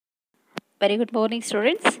Very good morning,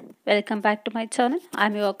 students. Welcome back to my channel. I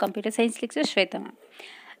am your computer science lecturer Shweta ma'am.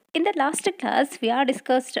 In the last class, we are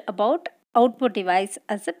discussed about output device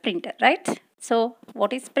as a printer, right? So,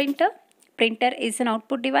 what is printer? Printer is an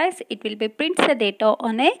output device. It will be prints the data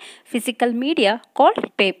on a physical media called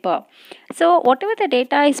paper. So, whatever the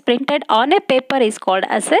data is printed on a paper is called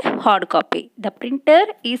as a hard copy. The printer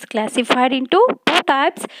is classified into two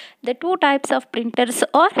types. The two types of printers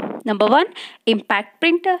are number one, impact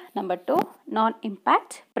printer, number two,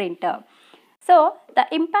 non-impact printer. So, the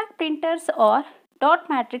impact printers are dot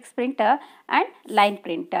matrix printer and line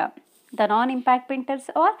printer. The non-impact printers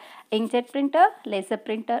are inkjet printer, laser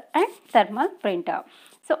printer and thermal printer.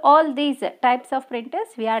 So, all these types of printers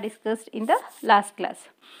we are discussed in the last class.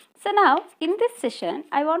 So, now in this session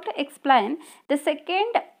I want to explain the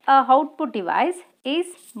second output device is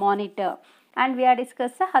monitor, and we are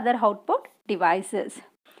discussing the other output devices.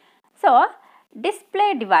 So,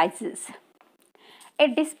 display devices. A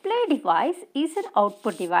display device is an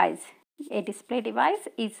output device. A display device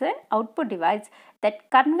is an output device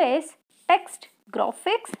that conveys text,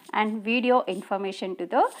 graphics and video information to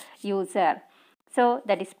the user. So,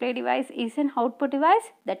 the display device is an output device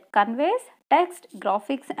that conveys text,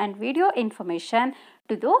 graphics and video information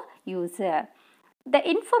to the user. The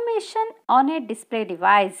information on a display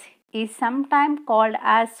device is sometimes called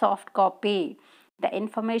as soft copy. The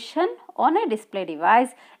information on a display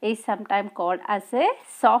device is sometimes called as a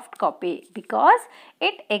soft copy because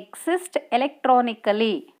it exists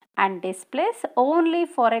electronically and displays only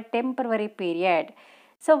for a temporary period.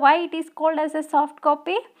 So, why it is called as a soft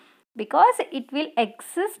copy? Because it will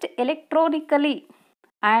exist electronically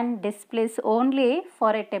and displays only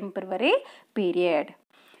for a temporary period.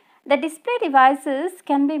 The display devices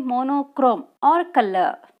can be monochrome or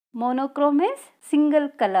color. Monochrome is single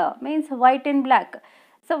color, means white and black.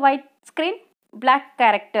 So, white screen, black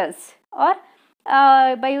characters, or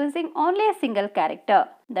by using only a single character,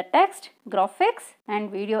 the text, graphics and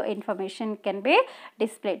video information can be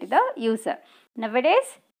displayed to the user.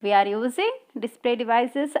 Nowadays, we are using display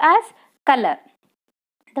devices as color.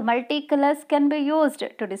 The multicolors can be used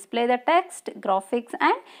to display the text, graphics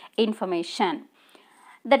and information.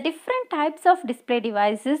 The different types of display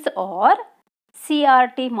devices are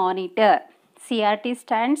CRT monitor. CRT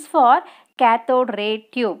stands for cathode ray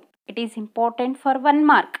tube. It is important for 1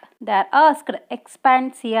 mark. They are asked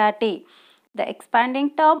expand CRT. The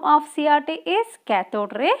expanding term of CRT is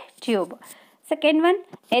cathode ray tube. Second one,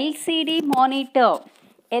 LCD monitor.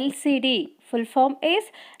 LCD full form is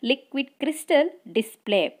liquid crystal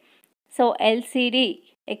display. So, LCD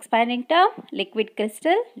expanding term liquid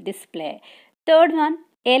crystal display. Third one,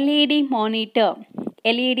 LED monitor.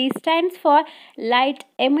 LED stands for light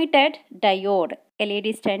emitted diode.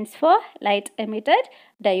 LED stands for light emitted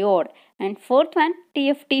diode. And fourth one,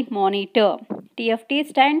 TFT monitor. TFT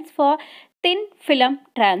stands for thin film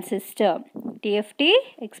transistor. TFT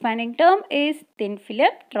expanding term is thin film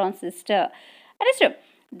transistor. Understood?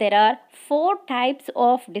 There are 4 types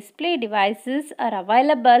of display devices are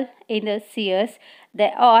available in the CS.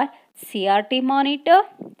 They are CRT monitor,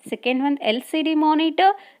 second one LCD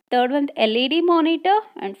monitor, third one LED monitor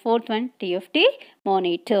and fourth one TFT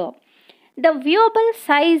monitor. The viewable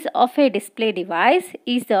size of a display device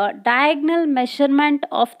is the diagonal measurement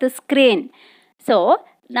of the screen. So,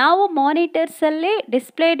 ನಾವು ಮಾನಿಟರ್ಸಲ್ಲಿ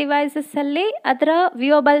display ಡಿವೈಸಸ್ಸಲ್ಲಿ ಅದರ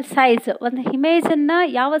ವ್ಯೂಯಬಲ್ size ಒಂದು ಇಮೇಜನ್ನು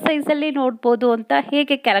ಯಾವ ಸೈಜಲ್ಲಿ ನೋಡ್ಬೋದು ಅಂತ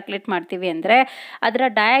ಹೇಗೆ calculate ಮಾಡ್ತೀವಿ ಅಂದರೆ ಅದರ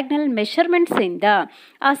ಡಯಾಗ್ನಲ್ ಮೆಷರ್ಮೆಂಟ್ಸಿಂದ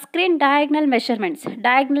ಆ ಸ್ಕ್ರೀನ್ ಡಯಾಗ್ನಲ್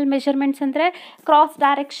ಮೆಷರ್ಮೆಂಟ್ಸ್ ಅಂದರೆ ಕ್ರಾಸ್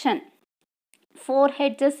ಡೈರೆಕ್ಷನ್ 4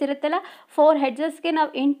 ಹೆಡ್ಜಸ್ ಇರುತ್ತಲ್ಲ, 4 ಹೆಡ್ಜಸ್ಗೆ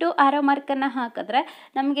ನಾವು ಇಂಟು ಆರೋ ಮಾರ್ಕನ್ನು ಹಾಕಿದ್ರೆ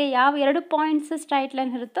ನಮಗೆ ಯಾವ 2 ಪಾಯಿಂಟ್ಸ್ ಸ್ಟ್ರೈಟ್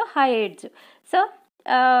ಲೈನ್ ಇರುತ್ತೋ ಆ edge. So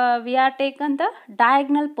we are taken the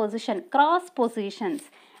diagonal position, cross positions,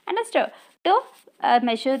 understood, to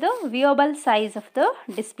measure the viewable size of the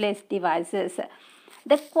display devices.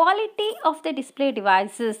 The quality of the display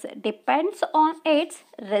devices depends on its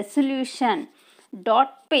resolution, dot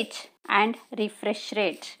pitch and refresh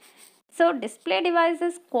rate. So, display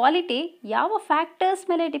devices quality ಯಾವ factors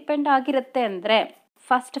ಮೇಲೆ depend ಆಗಿರುತ್ತೆ ಅಂದರೆ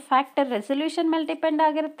first factor resolution ಮೇಲೆ depend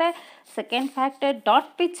ಆಗಿರುತ್ತೆ, second factor dot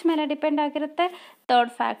pitch ಮೇಲೆ depend ಆಗಿರುತ್ತೆ,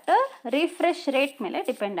 third factor refresh rate ಮೇಲೆ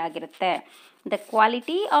depend ಆಗಿರುತ್ತೆ. The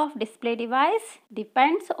quality of display device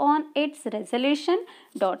depends on its resolution,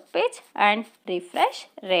 dot pitch and refresh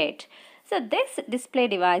rate. So, this display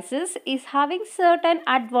devices is having certain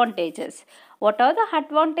advantages. What are the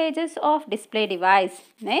advantages of display device?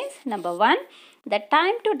 Means, number 1, the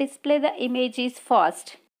time to display the image is fast.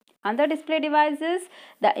 On the display devices,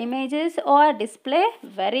 the images are displayed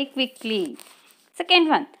very quickly. Second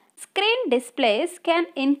one, screen displays can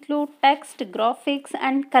include text, graphics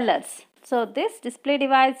and colors. So this display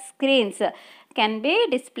device screens can be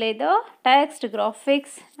display the text,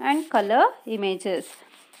 graphics and color images.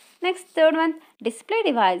 Next, third one, display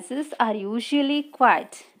devices are usually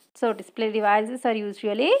quiet. So display devices are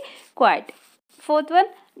usually quiet. Fourth one,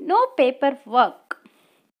 no paperwork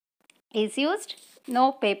is used,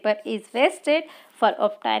 no paper is wasted for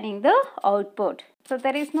obtaining the output. So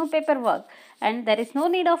there is no paperwork and there is no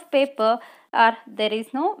need of paper, or there is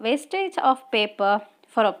no wastage of paper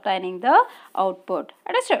for obtaining the output.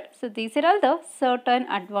 Understood? So these are all the certain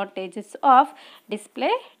advantages of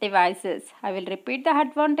display devices. I will repeat the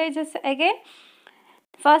advantages again.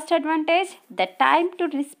 First advantage, the time to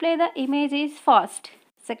display the image is fast.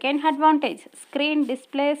 Second advantage, screen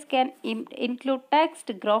displays can include text,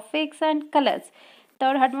 graphics and colors.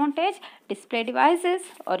 Third advantage, display devices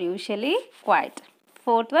are usually quiet.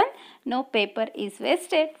 Fourth one, no paper is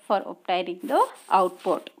wasted for obtaining the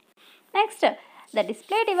output. Next, the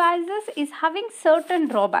display devices is having certain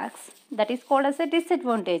drawbacks, that is called as the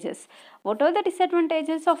disadvantages. What are the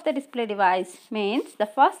disadvantages of the display device? Means the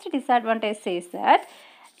first disadvantage says that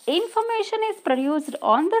information is produced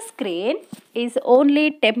on the screen is only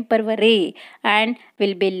temporary and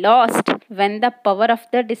will be lost when the power of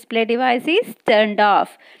the display device is turned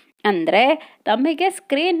off. ಅಂದರೆ ನಮಗೆ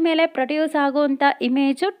screen ಮೇಲೆ produce ಆಗುವಂಥ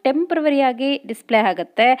image ಟೆಂಪ್ರವರಿಯಾಗಿ display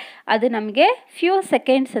ಆಗುತ್ತೆ. ಅದು ನಮಗೆ few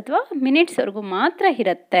seconds ಅಥವಾ ಮಿನಿಟ್ಸ್ವರೆಗೂ ಮಾತ್ರ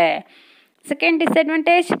ಇರುತ್ತೆ. Second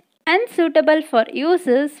disadvantage, ಅನ್ಸೂಟಬಲ್ for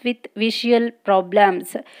users with visual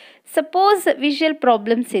problems. Suppose visual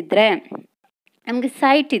problems ಇದ್ದರೆ, ನಮಗೆ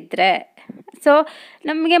ಸೈಟ್ ಇದ್ದರೆ, ಸೊ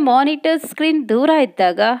ನಮಗೆ ಮಾನಿಟರ್ ಸ್ಕ್ರೀನ್ ದೂರ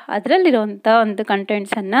ಇದ್ದಾಗ ಅದರಲ್ಲಿರುವಂಥ ಒಂದು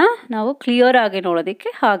ಕಂಟೆಂಟ್ಸನ್ನು ನಾವು ಕ್ಲಿಯರ್ ಆಗಿ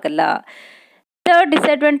ನೋಡೋದಕ್ಕೆ ಆಗಲ್ಲ. Third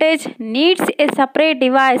disadvantage, needs a separate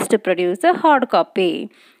device to produce a hard copy.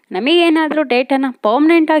 ನಮಗೇನಾದರೂ ಡೇಟಾನ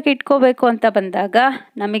ಪರ್ಮನೆಂಟಾಗಿ ಇಟ್ಕೋಬೇಕು ಅಂತ ಬಂದಾಗ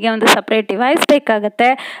ನಮಗೆ ಒಂದು ಸಪ್ರೇಟ್ ಡಿವೈಸ್ ಬೇಕಾಗುತ್ತೆ,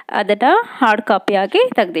 ಅದನ್ನು hard ಕಾಪಿಯಾಗಿ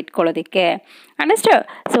ತೆಗೆದಿಟ್ಕೊಳ್ಳೋದಕ್ಕೆ. Understand?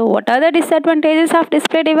 So what are the disadvantages of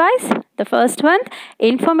display device? The first one,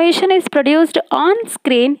 information is produced on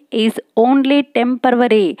screen is only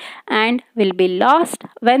temporary and will be last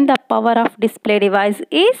when the power of display device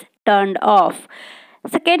is turned of.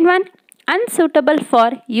 Second one, unsuitable for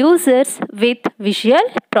users with visual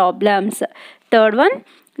problems. Third one,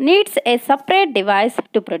 needs a separate device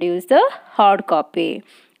to produce the hard copy.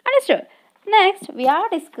 Understood? Next, we are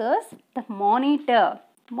discuss the monitor.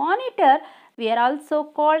 Monitor we are also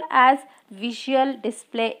called as visual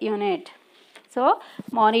display unit. So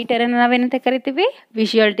ಮಾನಿಟರನ್ನು ನಾವೇನಂತ ಕರಿತೀವಿ?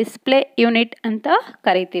 Visual display unit ಅಂತ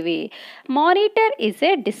ಕರಿತೀವಿ. Monitor is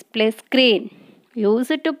A display screen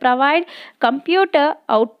used to provide computer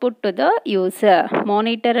output to the user.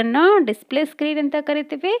 ಮಾನಿಟರನ್ನು display screen ಅಂತ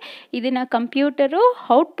ಕರಿತೀವಿ. ಇದನ್ನು computer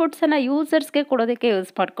ಔಟ್ಪುಟ್ಸನ್ನು ಯೂಸರ್ಸ್ಗೆ ಕೊಡೋದಕ್ಕೆ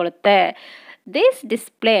use ಮಾಡ್ಕೊಳ್ಳುತ್ತೆ. This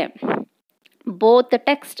display both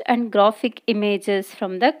text and graphic images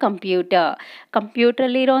from the computer.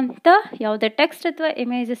 ಕಂಪ್ಯೂಟ್ರಲ್ಲಿರೋಂಥ ಯಾವುದೇ text ಅಥವಾ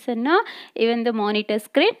ಇಮೇಜಸನ್ನು ಈ ಒಂದು ಮಾನಿಟರ್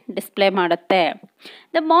ಸ್ಕ್ರೀನ್ ಡಿಸ್ಪ್ಲೇ ಮಾಡುತ್ತೆ.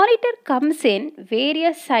 The monitor comes in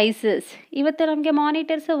various sizes. ಇವತ್ತು ನಮಗೆ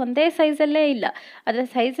ಮಾನಿಟರ್ಸು ಒಂದೇ ಸೈಜಲ್ಲೇ ಇಲ್ಲ, ಅದರ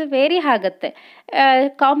ಸೈಜ್ ವೇರಿ ಆಗುತ್ತೆ.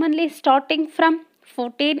 Commonly starting from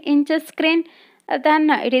 14 inches screen, then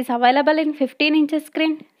it is available in 15 inches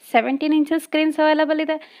screen, 17 inches screens available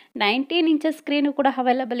ಇದೆ, 19 inches ಸ್ಕ್ರೀನು ಕೂಡ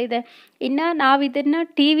ಅವೈಲಬಲ್ ಇದೆ. ಇನ್ನು ನಾವು ಇದನ್ನು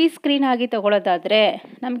ಟಿ ವಿ ಸ್ಕ್ರೀನ್ ಆಗಿ ತೊಗೊಳ್ಳೋದಾದರೆ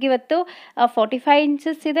ನಮಗಿವತ್ತು 45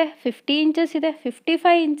 inches ಇದೆ, 50 inches ಇದೆ,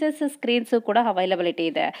 55 inches ಸ್ಕ್ರೀನ್ಸು ಕೂಡ ಅವೈಲಬಿಲಿಟಿ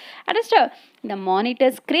ಇದೆ. ಅದಷ್ಟು the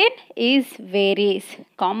monitor screen is varies.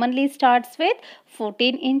 Commonly starts with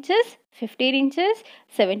 14 inches, 15 inches,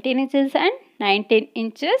 17 inches and 19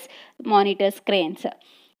 inches monitor screens.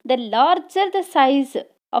 The larger the size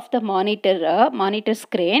of the monitor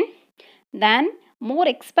screen, then more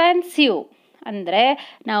expensive. ಅಂದರೆ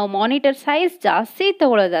ನಾವು monitor size ಜಾಸ್ತಿ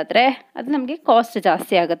ತೊಗೊಳ್ಳೋದಾದರೆ ಅದು ನಮಗೆ cost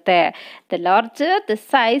ಜಾಸ್ತಿ ಆಗುತ್ತೆ. The larger the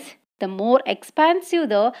size, the more expensive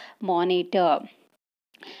the monitor.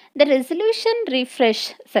 The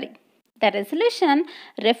resolution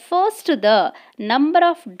refers to the number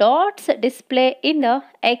of dots displayed in the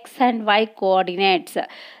x and y coordinates.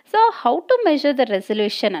 So how to measure the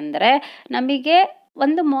resolution ಅಂದರೆ ನಮಗೆ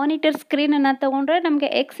ಒಂದು monitor ಸ್ಕ್ರೀನನ್ನು ತೊಗೊಂಡ್ರೆ ನಮಗೆ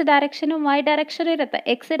X direction Y direction ಇರುತ್ತೆ.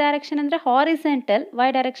 X direction ಅಂದರೆ horizontal, Y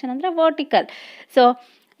direction ಅಂದರೆ vertical. So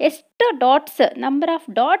ಎಷ್ಟು dots, number of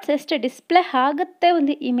dots ಎಷ್ಟು ಡಿಸ್ಪ್ಲೇ ಆಗುತ್ತೆ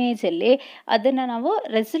ಒಂದು ಇಮೇಜಲ್ಲಿ, ಅದನ್ನು ನಾವು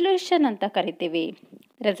ರೆಸಲ್ಯೂಷನ್ ಅಂತ ಕರಿತೀವಿ.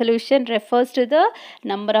 Resolution refers to the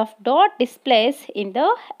number of dot displays in the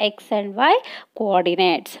x and y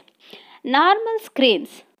coordinates. Normal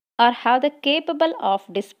screens have the capable of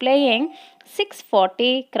displaying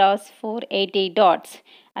 640 cross 480 dots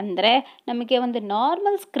ಅಂದರೆ ನಮಗೆ ಒಂದು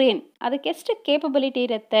ನಾರ್ಮಲ್ ಸ್ಕ್ರೀನ್ ಅದಕ್ಕೆ ಎಷ್ಟು ಕೇಪಬಿಲಿಟಿ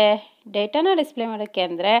ಇರುತ್ತೆ ಡೇಟಾನ ಡಿಸ್ಪ್ಲೇ ಮಾಡೋಕ್ಕೆ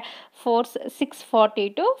ಅಂದರೆ 640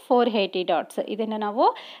 to 480 ಡಾಟ್ಸ್. ಇದನ್ನು ನಾವು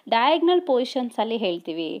ಡಯಾಗ್ನಲ್ ಪೊಸಿಷನ್ಸಲ್ಲಿ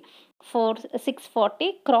ಹೇಳ್ತೀವಿ. 640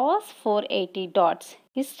 ಕ್ರಾಸ್ 480 ಡಾಟ್ಸ್.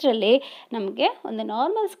 ಇಷ್ಟರಲ್ಲಿ ನಮಗೆ ಒಂದು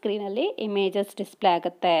ನಾರ್ಮಲ್ ಸ್ಕ್ರೀನಲ್ಲಿ ಇಮೇಜಸ್ ಡಿಸ್ಪ್ಲೇ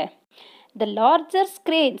ಆಗುತ್ತೆ. The larger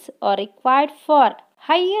screens are required for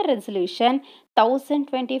higher resolution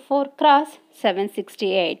 1024 cross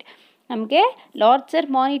 768. ನಮಗೆ ಲಾರ್ಜರ್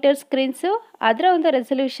ಮಾನಿಟರ್ ಸ್ಕ್ರೀನ್ಸು ಅದರ ಒಂದು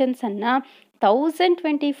ರೆಸೊಲ್ಯೂಷನ್ಸನ್ನು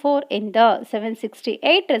 1024 ಇಂದ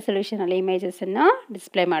 768 ರೆಸೊಲ್ಯೂಷನಲ್ಲಿ ಇಮೇಜಸನ್ನು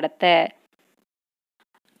ಡಿಸ್ಪ್ಲೇ ಮಾಡುತ್ತೆ.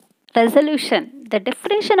 Resolution. The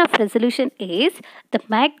definition of resolution is the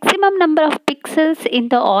maximum number of pixels in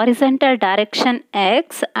the horizontal direction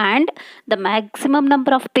x and the maximum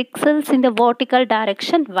number of pixels in the vertical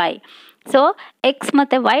direction y. So X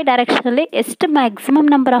ಮತ್ತು Y ಡೈರೆಕ್ಷನಲ್ಲಿ ಎಷ್ಟು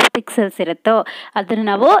maximum number of pixels ಇರುತ್ತೋ ಅದನ್ನು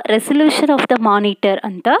ನಾವು resolution of the monitor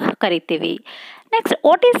ಅಂತ ಕರಿತೀವಿ. Next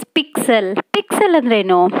what is pixel? Pixel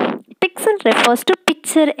ಅಂದ್ರೇನು? Pixel refers to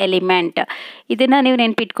picture element. ಇದನ್ನು ನೀವು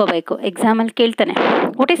ನೆನ್ಪಿಟ್ಕೋಬೇಕು, ಎಕ್ಸಾಮಲ್ಲಿ ಕೇಳ್ತಾನೆ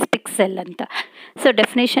ವಾಟ್ ಈಸ್ ಪಿಕ್ಸೆಲ್ ಅಂತ. So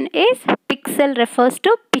definition is pixel refers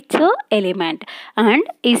to picture element and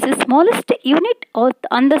is the smallest unit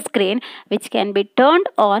on the screen which can be turned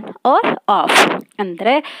on R of.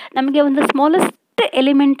 ಅಂದರೆ ನಮಗೆ ಒಂದು smallest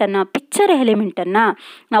ಎಲಿಮೆಂಟನ್ನು picture ಎಲಿಮೆಂಟನ್ನು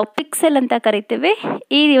ನಾವು pixel ಅಂತ ಕರಿತೀವಿ.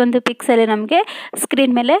 ಈ ಒಂದು ಪಿಕ್ಸೆಲ್ ನಮಗೆ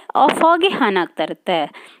ಸ್ಕ್ರೀನ್ ಮೇಲೆ ಆಫ್ ಆಗಿ ಆನ್ ಆಗ್ತಾ ಇರುತ್ತೆ.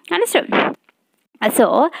 Understand? So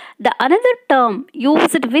the another term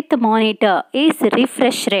used with monitor is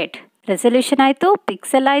refresh rate. Resolution ಆಯಿತು,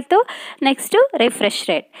 ಪಿಕ್ಸೆಲ್ ಆಯಿತು, next refresh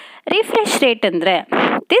rate. Refresh rate ಅಂದರೆ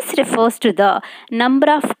this ರಿಫರ್ಸ್ to the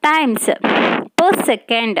number of times per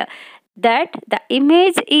second that the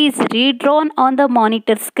image is redrawn on the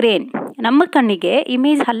monitor screen. ನಮ್ಮ ಕಣ್ಣಿಗೆ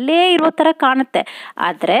image ಅಲ್ಲೇ ಇರೋ ಥರ ಕಾಣುತ್ತೆ,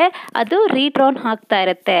 ಆದರೆ ಅದು ರೀಡ್ರಾನ್ ಆಗ್ತಾ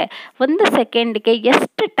ಇರುತ್ತೆ. ಒಂದು ಸೆಕೆಂಡ್ಗೆ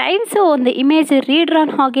ಎಷ್ಟು ಟೈಮ್ಸು ಒಂದು ಇಮೇಜ್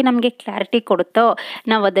ರೀಡ್ರಾನ್ ಆಗಿ ನಮಗೆ ಕ್ಲಾರಿಟಿ ಕೊಡುತ್ತೋ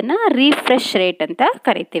ನಾವು ಅದನ್ನು ರಿಫ್ರೆಶ್ ರೇಟ್ ಅಂತ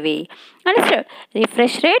ಕರಿತೀವಿ. Understand?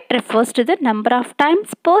 Refresh rate ರಿಫರ್ಸ್ to the number of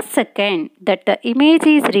times per second that the image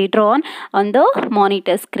is ರೀಡ್ರಾನ್ on the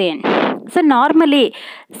monitor screen. So normally,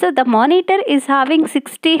 the monitor is having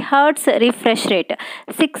 60 Hertz refresh rate.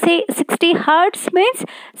 60 Hertz means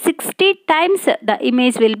 60 times the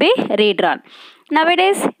image will be redrawn.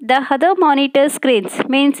 Nowadays, the other monitor screens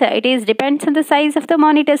means it is depends on the size of the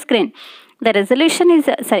monitor screen. The resolution is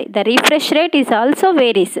the refresh rate is also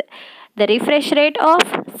varies. The refresh rate of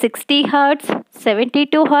 60 Hertz,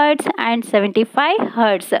 72 Hertz and 75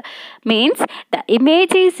 Hertz means the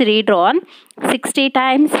image is redrawn 60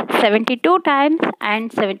 times, 72 times and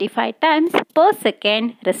 75 times per second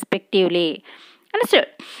respectively. Understood?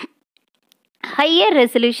 Higher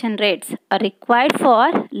resolution rates are required for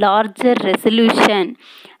larger resolution.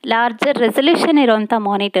 Larger resolution ಇರೋಂಥ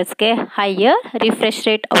ಮಾನಿಟರ್ಸ್ಗೆ higher refresh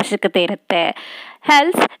rate ಅವಶ್ಯಕತೆ ಇರುತ್ತೆ.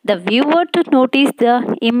 Hales the viewer to notice the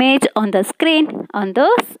image on the screen on the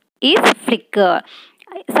is flicker.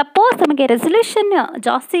 Suppose ನಮಗೆ resolution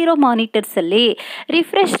ಜಾಸ್ತಿ ಇರೋ ಮಾನಿಟರ್ಸಲ್ಲಿ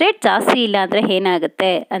refresh rate ಜಾಸ್ತಿ ಇಲ್ಲ ಅಂದರೆ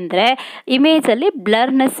ಏನಾಗುತ್ತೆ ಅಂದರೆ ಇಮೇಜಲ್ಲಿ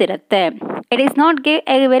ಬ್ಲರ್ನೆಸ್ ಇರುತ್ತೆ. It is not give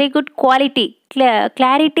A very good quality,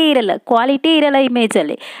 clarity ಇರಲ್ಲ, ಕ್ವಾಲಿಟಿ ಇರಲ್ಲ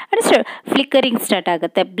ಇಮೇಜಲ್ಲಿ. ಅಂಡರ್ಸ್ಟ್ಯಾಂಡ್? ಫ್ಲಿಕ್ಕರಿಂಗ್ ಸ್ಟಾರ್ಟ್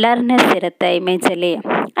ಆಗುತ್ತೆ, ಬ್ಲರ್ನೆಸ್ ಇರುತ್ತೆ ಇಮೇಜಲ್ಲಿ.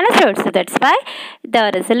 Understand? So that's why the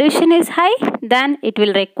resolution is high, then it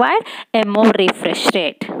will require A more refresh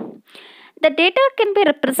rate. The data can be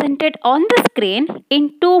represented on the screen in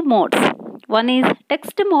two modes. One is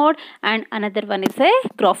text mode and another one is a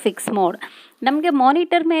graphics mode. ನಮಗೆ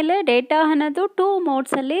monitor ಮೇಲೆ data ಅನ್ನೋದು 2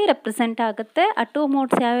 ಮೋಡ್ಸಲ್ಲಿ represent ಆಗುತ್ತೆ. ಆ 2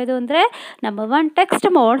 modes ಯಾವ್ಯಾವುದು ಅಂದರೆ number 1 text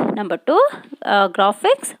mode, number 2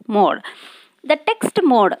 graphics mode. The text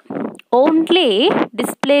mode only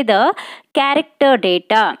display the character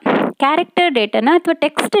data. Character ಡೇಟಾನ ಅಥವಾ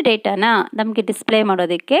text ಡೇಟಾನ ನಮಗೆ display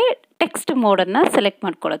ಮಾಡೋದಕ್ಕೆ text ಮೋಡನ್ನು select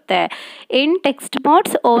ಮಾಡ್ಕೊಳ್ಳುತ್ತೆ. In text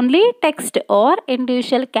modes only text R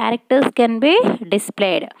individual characters can be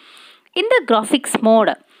displayed. In the graphics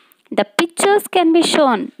mode the pictures can be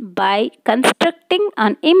shown by constructing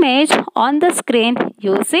an image on the screen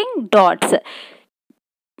using dots.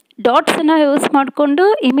 ಡಾಟ್ಸನ್ನು use ಮಾಡಿಕೊಂಡು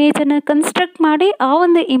ಇಮೇಜನ್ನು construct ಮಾಡಿ ಆ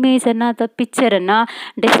ಒಂದು ಇಮೇಜನ್ನು ಅಥವಾ ಪಿಕ್ಚರನ್ನು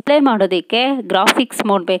display ಮಾಡೋದಕ್ಕೆ graphics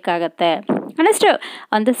mode ಬೇಕಾಗತ್ತೆ. Understand?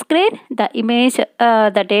 On the screen the image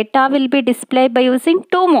the data will be display by using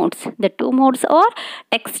 2 modes. The 2 modes are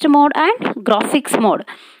text mode and graphics mode.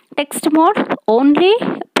 Text mode only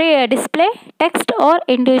display text or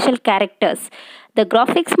individual characters. The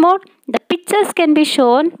graphics mode, the pictures can be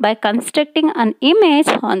shown by constructing an image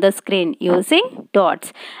on the screen using dots.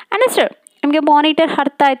 Understood? ನಿಮಗೆ monitor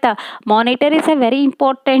ಅರ್ಥ ಆಯ್ತಾ? Monitor is A very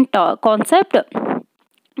important concept.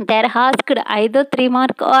 they are asked either 3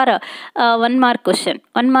 mark or 1 mark question.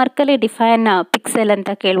 1 ಮಾರ್ಕಲ್ಲಿ define pixel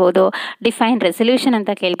ಅಂತ ಕೇಳ್ಬೋದು, define resolution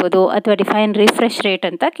ಅಂತ ಕೇಳ್ಬೋದು, ಅಥವಾ define refresh rate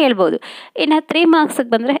ಅಂತ ಕೇಳ್ಬೋದು. ಇನ್ನು 3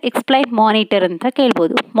 ಮಾರ್ಕ್ಸಿಗೆ ಬಂದರೆ ಎಕ್ಸ್ಪ್ಲೈನ್ ಮಾನಿಟರ್ ಅಂತ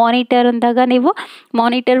ಕೇಳ್ಬೋದು. ಮಾನಿಟರ್ ಅಂದಾಗ ನೀವು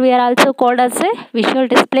monitor we are also called as A visual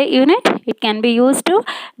display unit. It can be use to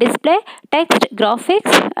display text,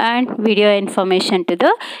 graphics and video information to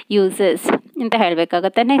the users ಅಂತ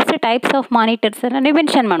ಹೇಳಬೇಕಾಗುತ್ತೆ. ನೆಕ್ಸ್ಟ್ ಟೈಪ್ಸ್ ಆಫ್ ಮಾನಿಟರ್ಸನ್ನು ನೀವು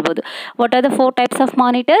ಮೆನ್ಷನ್ ಮಾಡ್ಬೋದು. What are the 4 types of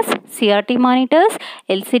monitors? CRT monitors,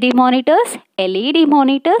 LCD monitors, LED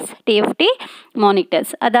monitors, TFT monitors.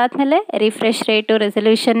 ಅದಾದಮೇಲೆ refresh rate,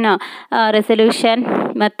 resolution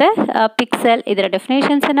ಮತ್ತು pixel, ಇದರ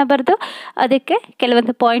ಡೆಫಿನೇಷನ್ಸನ್ನು ಬರೆದು ಅದಕ್ಕೆ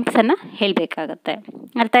ಕೆಲವೊಂದು ಪಾಯಿಂಟ್ಸನ್ನು ಹೇಳಬೇಕಾಗತ್ತೆ.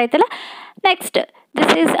 ಅರ್ಥ ಆಯ್ತಲ್ಲ? Next,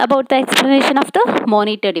 this is about the explanation of the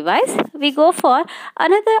monitor device. We go for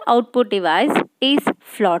another output device is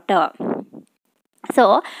plotter. So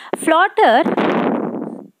a plotter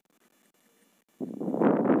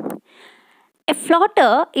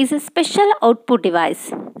is a special output device.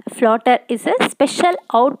 A plotter is a special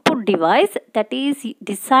output device that is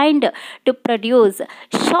designed to produce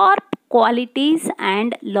sharp qualities and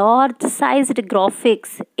large sized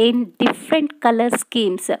graphics in different color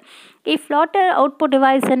schemes. ಈ flatter output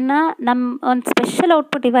ಡಿವೈಸನ್ನು ನಮ್ಮ ಒಂದು special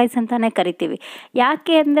output device ಅಂತಲೇ ಕರಿತೀವಿ.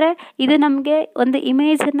 ಯಾಕೆ ಅಂದರೆ ಇದು ನಮಗೆ ಒಂದು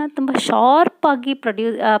ಇಮೇಜನ್ನು ತುಂಬ ಶಾರ್ಪಾಗಿ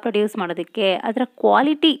ಪ್ರೊಡ್ಯೂಸ್ ಮಾಡೋದಕ್ಕೆ, ಅದರ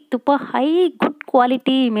ಕ್ವಾಲಿಟಿ ತುಂಬ ಗುಡ್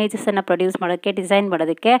ಕ್ವಾಲಿಟಿ ಇಮೇಜಸನ್ನು ಪ್ರೊಡ್ಯೂಸ್ ಮಾಡೋಕ್ಕೆ, ಡಿಸೈನ್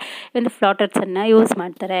ಮಾಡೋದಕ್ಕೆ ಒಂದು ಫ್ಲಾಟರ್ಸನ್ನು ಯೂಸ್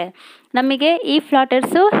ಮಾಡ್ತಾರೆ. ನಮಗೆ ಈ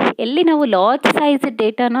ಫ್ಲಾಟರ್ಸು ಎಲ್ಲಿ ನಾವು ಲಾರ್ಜ್ ಸೈಜ್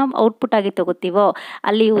ಡೇಟಾನ ಔಟ್ಪುಟ್ ಆಗಿ ತಗೋತೀವೋ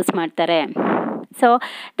ಅಲ್ಲಿ ಯೂಸ್ ಮಾಡ್ತಾರೆ. So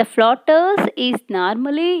the ಫ್ಲಾಟರ್ಸ್ is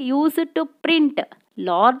normally used to print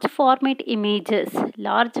large format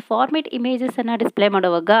ಇಮೇಜಸನ್ನು display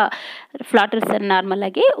ಮಾಡುವಾಗ ಫ್ಲಾಟರ್ಸನ್ನು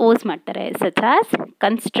ನಾರ್ಮಲಾಗಿ ಯೂಸ್ ಮಾಡ್ತಾರೆ. Such as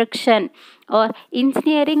construction R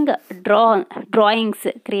engineering drawings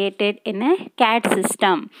created in a CAD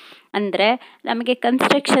system. ಅಂದರೆ ನಮಗೆ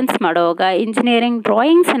ಕನ್ಸ್ಟ್ರಕ್ಷನ್ಸ್ ಮಾಡುವಾಗ, ಇಂಜಿನಿಯರಿಂಗ್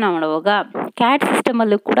ಡ್ರಾಯಿಂಗ್ಸನ್ನು ಮಾಡುವಾಗ CAD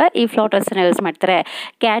ಸಿಸ್ಟಮಲ್ಲೂ ಕೂಡ ಈ ಫ್ಲಾಟರ್ಸನ್ನು ಯೂಸ್ ಮಾಡ್ತಾರೆ.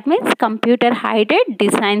 CAD means computer ಹೈಡೆಡ್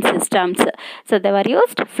design systems. So they are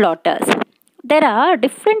used ಫ್ಲಾಟರ್ಸ್. There are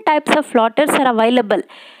different types of plotters are available.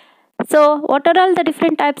 So what are all the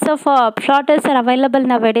different types of plotters are available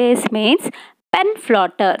nowadays means pen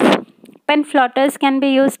plotters. Pen plotters can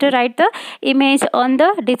be used to write the image on the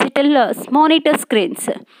digital monitor screens.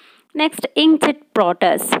 Next, inkjet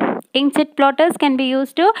plotters. Inkjet plotters can be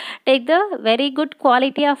used to take the very good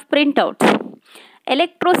quality of printouts.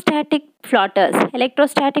 Electrostatic plotters.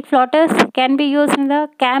 Electrostatic plotters can be used in the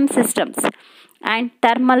CAM systems. And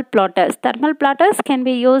thermal plotters. Thermal plotters can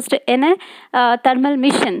be used in a thermal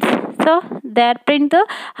missions. So they print the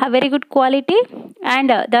very good quality, and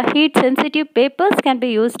the heat sensitive papers can be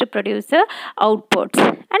used to produce the outputs.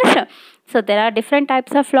 Understand? So there are different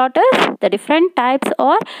types of plotters. The different types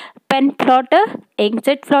are pen plotter,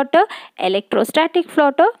 inkjet plotter, electrostatic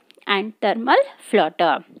plotter and thermal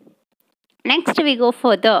plotter. Next we go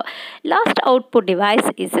for the last output device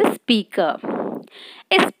is a speaker.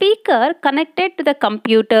 A speaker connected to the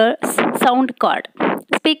computer's sound card.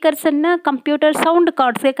 ಸ್ಪೀಕರ್ಸನ್ನು computer sound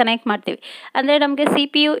ಕಾರ್ಡ್ಸ್ಗೆ connect ಮಾಡ್ತೀವಿ. ಅಂದರೆ ನಮಗೆ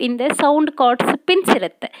CPU ಹಿಂದೆ sound cards pins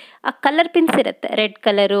ಇರುತ್ತೆ. ಆ colour pins ಇರುತ್ತೆ, red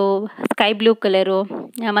colour, sky blue colour,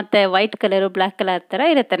 ಮತ್ತು white colour, black colour ಥರ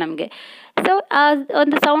ಇರುತ್ತೆ ನಮಗೆ. ಸೊ ಆ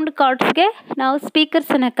ಒಂದು ಸೌಂಡ್ ಕಾರ್ಡ್ಸ್ಗೆ ನಾವು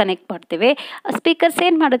ಸ್ಪೀಕರ್ಸನ್ನು ಕನೆಕ್ಟ್ ಮಾಡ್ತೀವಿ. ಆ ಸ್ಪೀಕರ್ಸ್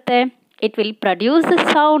ಏನು ಮಾಡುತ್ತೆ? It will produce the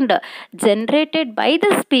sound generated by the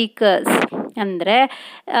speakers. ಅಂದರೆ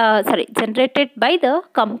generated by the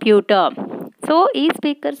computer. So ಈ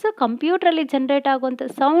ಸ್ಪೀಕರ್ಸು ಕಂಪ್ಯೂಟ್ರಲ್ಲಿ ಜನ್ರೇಟ್ ಆಗುವಂಥ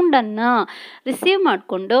ಸೌಂಡನ್ನು ರಿಸೀವ್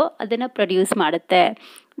ಮಾಡಿಕೊಂಡು ಅದನ್ನು ಪ್ರೊಡ್ಯೂಸ್ ಮಾಡುತ್ತೆ.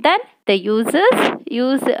 Then the users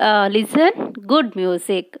listen good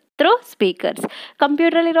music through speakers.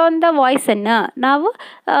 ಕಂಪ್ಯೂಟ್ರಲ್ಲಿರೋಂಥ ವಾಯ್ಸನ್ನು ನಾವು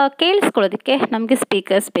ಕೇಳಿಸ್ಕೊಳ್ಳೋದಕ್ಕೆ ನಮಗೆ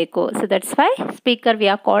ಸ್ಪೀಕರ್ಸ್ ಬೇಕು. So that's why speaker we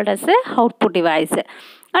are called as A output device.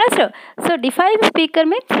 So define speaker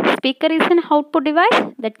means speaker is an output device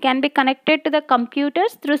that can be connected to the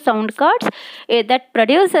computers through sound cards that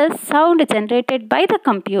produces sound generated by the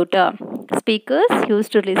computer. Speakers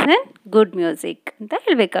used to listen good music ಅಂತ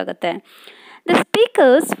ಹೇಳಬೇಕಾಗುತ್ತೆ. The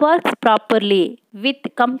speakers works properly with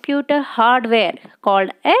computer hardware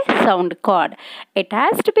called a sound card. It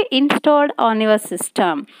has to be installed on your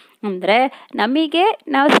system. ಅಂದರೆ ನಮಗೆ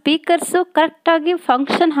ನಾವು speakers ಕರೆಕ್ಟಾಗಿ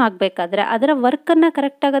function ಆಗಬೇಕಾದ್ರೆ, ಅದರ ವರ್ಕನ್ನು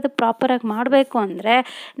ಕರೆಕ್ಟಾಗಿ ಅದು ಪ್ರಾಪರಾಗಿ ಮಾಡಬೇಕು ಅಂದರೆ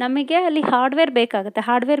ನಮಗೆ ಅಲ್ಲಿ ಹಾರ್ಡ್ವೇರ್ ಬೇಕಾಗುತ್ತೆ.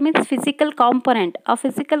 Hardware means physical component. ಆ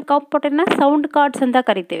ಫಿಸಿಕಲ್ ಕಾಂಪೊನೆಂಟ್ನ ಸೌಂಡ್ ಕಾರ್ಡ್ಸ್ ಅಂತ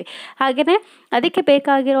ಕರಿತೀವಿ. ಹಾಗೆಯೇ ಅದಕ್ಕೆ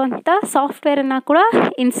ಬೇಕಾಗಿರುವಂಥ ಸಾಫ್ಟ್ವೇರನ್ನು ಕೂಡ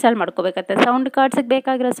ಇನ್ಸ್ಟಾಲ್ ಮಾಡ್ಕೋಬೇಕಾಗುತ್ತೆ. ಸೌಂಡ್ ಕಾರ್ಡ್ಸಿಗೆ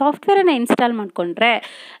ಬೇಕಾಗಿರೋ ಸಾಫ್ಟ್ವೇರನ್ನು ಇನ್ಸ್ಟಾಲ್ ಮಾಡಿಕೊಂಡ್ರೆ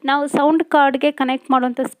ನಾವು ಸೌಂಡ್ ಕಾರ್ಡ್ಗೆ ಕನೆಕ್ಟ್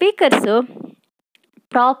ಮಾಡುವಂಥ ಸ್ಪೀಕರ್ಸು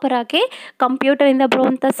ಪ್ರಾಪರಾಗಿ ಕಂಪ್ಯೂಟರಿಂದ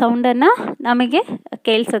ಬರುವಂಥ ಸೌಂಡನ್ನು ನಮಗೆ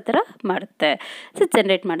ಕೇಳಿಸೋ ಥರ ಮಾಡುತ್ತೆ. ಸೊ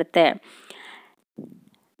ಜನ್ರೇಟ್ ಮಾಡುತ್ತೆ.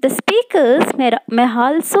 The speakers may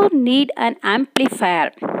also need an amplifier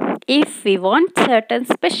if we want certain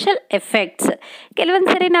special effects. ಕೆಲವೊಂದು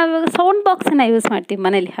ಸರಿ ನಾವು ಇವಾಗ ಸೌಂಡ್ ಬಾಕ್ಸನ್ನು ಯೂಸ್ ಮಾಡ್ತೀವಿ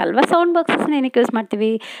ಮನೇಲಿ ಅಲ್ವಾ. ಸೌಂಡ್ ಬಾಕ್ಸಸ್ನ ಏನಕ್ಕೆ ಯೂಸ್ ಮಾಡ್ತೀವಿ?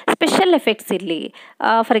 ಸ್ಪೆಷಲ್ ಎಫೆಕ್ಟ್ಸ್ ಇರಲಿ.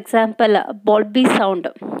 For example ಬಾಲ್ಬಿ sound,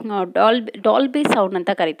 Dolby sound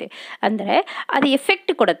ಅಂತ ಕರಿತೀವಿ. ಅಂದರೆ ಅದು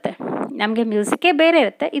ಎಫೆಕ್ಟ್ ಕೊಡುತ್ತೆ. ನಮಗೆ ಮ್ಯೂಸಿಕ್ಕೇ ಬೇರೆ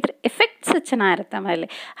ಇರುತ್ತೆ, ಇದ್ರ ಎಫೆಕ್ಟ್ಸ್ ಚೆನ್ನಾಗಿರುತ್ತೆ ಆಮೇಲೆ.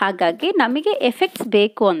 ಹಾಗಾಗಿ ನಮಗೆ ಎಫೆಕ್ಟ್ಸ್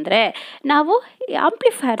ಬೇಕು ಅಂದರೆ ನಾವು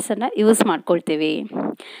ಆಂಪ್ಲಿಫೈಯರ್ಸನ್ನು ಯೂಸ್ ಮಾಡ್ಕೊಳ್ತೀವಿ.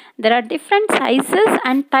 There are different sizes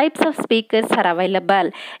and types of speakers are available.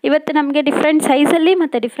 ಇವತ್ತು ನಮಗೆ ಡಿಫ್ರೆಂಟ್ ಸೈಜಲ್ಲಿ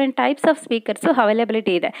ಮತ್ತು different types of speakers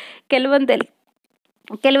availability ಇದೆ.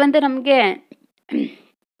 ಕೆಲವೊಂದು ನಮಗೆ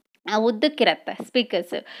ಉದ್ದಕ್ಕಿರುತ್ತೆ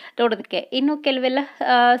ಸ್ಪೀಕರ್ಸ್ ನೋಡೋದಕ್ಕೆ, ಇನ್ನು ಕೆಲವೆಲ್ಲ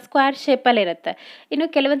ಸ್ಕ್ವೇರ್ ಶೇಪಲ್ಲಿರುತ್ತೆ. ಇನ್ನು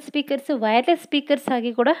ಕೆಲವೊಂದು ಸ್ಪೀಕರ್ಸು ವೈರ್ಲೆಸ್ ಸ್ಪೀಕರ್ಸ್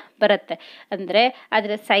ಆಗಿ ಕೂಡ ಬರುತ್ತೆ. ಅಂದರೆ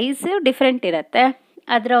ಅದರ ಸೈಜು ಡಿಫ್ರೆಂಟ್ ಇರುತ್ತೆ,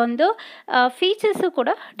 ಅದರ ಒಂದು ಫೀಚರ್ಸು ಕೂಡ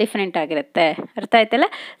ಡಿಫ್ರೆಂಟ್ ಆಗಿರುತ್ತೆ. ಅರ್ಥ ಆಯ್ತಲ್ಲ?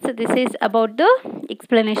 So this is about the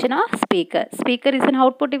explanation of speaker. Speaker is an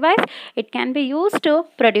output device. It can be use to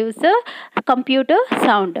produce computer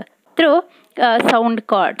sound through sound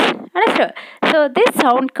cards. Understood? So these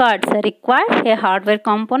sound cards require a hardware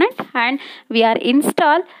component, and we are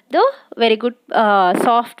install the very good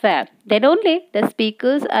software. Then only the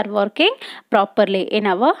speakers are working properly in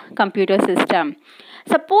our computer system.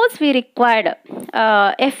 Suppose we required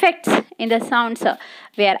effects in the sounds,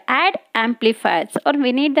 we are add amplifiers, or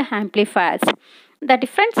we need the amplifiers. The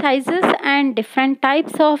different sizes and different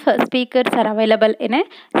types of speakers are available in a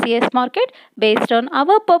CS market. Based on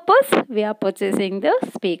our purpose, we are purchasing the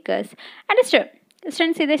speakers. Understood?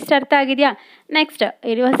 Students, this ಅರ್ಥ ಆಗಿದೆಯಾ? Next,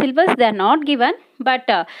 in your syllabus they are not given, but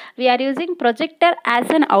we are using projector as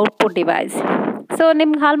an output device. So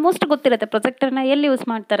ನಿಮ್ಗೆ almost ಗೊತ್ತಿರುತ್ತೆ ಪ್ರೊಜೆಕ್ಟರ್ನ ಎಲ್ಲಿ use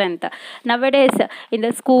ಮಾಡ್ತಾರೆ ಅಂತ. Nowadays in the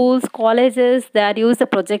schools, colleges, they are use the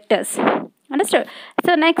projectors. Understood?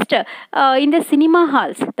 So next, in the cinema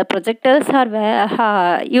halls, the projectors are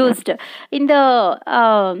used. In the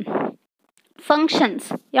functions,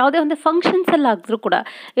 ಯಾವುದೇ ಒಂದು ಫಂಕ್ಷನ್ಸಲ್ಲಿ ಆಗಿದ್ರೂ ಕೂಡ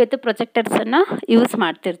ಇವತ್ತು ಪ್ರೊಜೆಕ್ಟರ್ಸನ್ನು ಯೂಸ್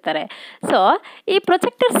ಮಾಡ್ತಿರ್ತಾರೆ. ಸೊ ಈ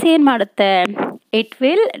ಪ್ರೊಜೆಕ್ಟರ್ಸ್ ಏನು ಮಾಡುತ್ತೆ? It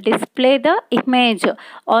will display the image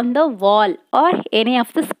on the wall R any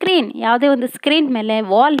of the screen. ಯಾವುದೇ ಒಂದು ಸ್ಕ್ರೀನ್ ಮೇಲೆ,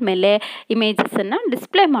 ವಾಲ್ ಮೇಲೆ ಇಮೇಜಸನ್ನು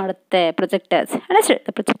ಡಿಸ್ಪ್ಲೇ ಮಾಡುತ್ತೆ projectors. Understand?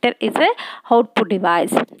 The projector is A output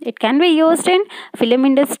device. It can be used in film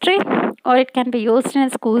industry, or it can be used in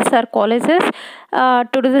schools or colleges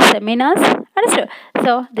to do the seminars. Understood?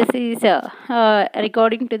 So this is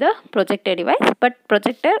regarding to the projector device, but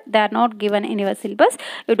projector they are not given in your syllabus.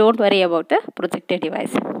 You don't worry about the projector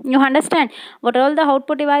device. You understand what all the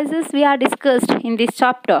output devices we are discussed in this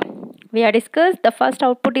chapter? We are discussed the first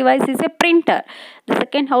output device is a printer, the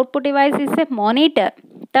second output device is a monitor,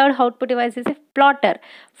 third output device is a plotter,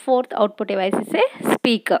 fourth output device is a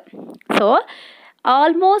speaker. So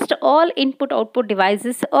almost all input output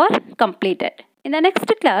devices are completed. In the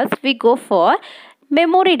next class we go for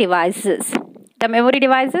memory devices. The memory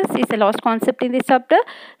devices is the last concept in this chapter.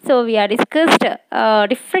 So we are discussed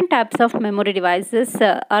different types of memory devices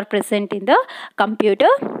are present in the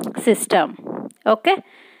computer system. Okay?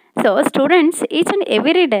 So students, each and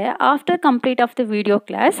every day after complete of the video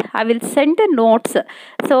class, I will send the notes.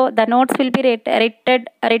 So the notes will be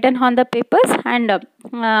written on the papers, and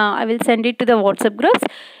I will send it to the WhatsApp groups.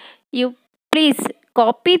 You please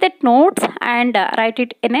copy that notes and write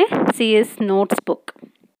it in a CS notes book.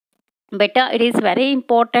 Better, it is very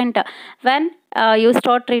important when you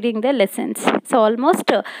start reading the lessons. So almost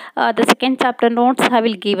the second chapter notes I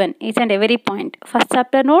will given each and every point. First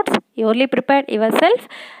chapter notes you only prepared yourself.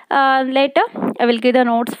 Later I will give the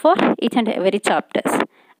notes for each and every chapters.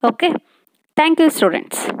 Okay. Thank you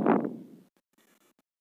students.